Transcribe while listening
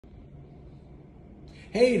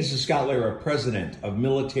Hey, this is Scott Lara, president of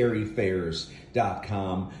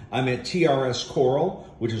MilitaryFares.com. I'm at TRS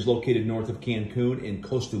Coral, which is located north of Cancun in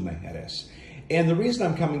Costa Mujeres. And the reason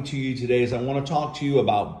I'm coming to you today is I want to talk to you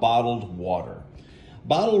about bottled water.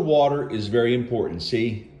 Bottled water is very important.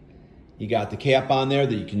 See, you got the cap on there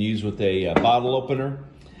that you can use with a bottle opener.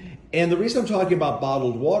 And the reason I'm talking about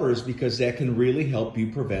bottled water is because that can really help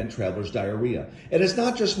you prevent traveler's diarrhea. And it's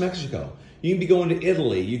not just Mexico. You can be going to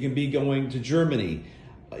Italy, you can be going to Germany,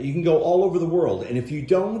 you can go all over the world. And if you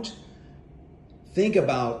don't think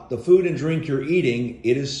about the food and drink you're eating,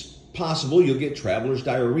 it is possible you'll get traveler's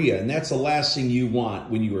diarrhea. And that's the last thing you want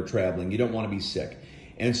when you are traveling. You don't want to be sick.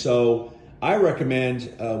 And so I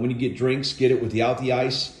recommend when you get drinks, get it without the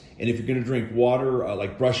ice. And if you're going to drink water,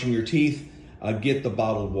 like brushing your teeth, get the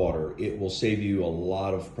bottled water. It will save you a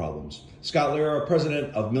lot of problems. Scott Lara,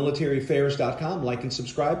 president of MilitaryFares.com. Like and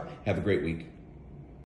subscribe. Have a great week.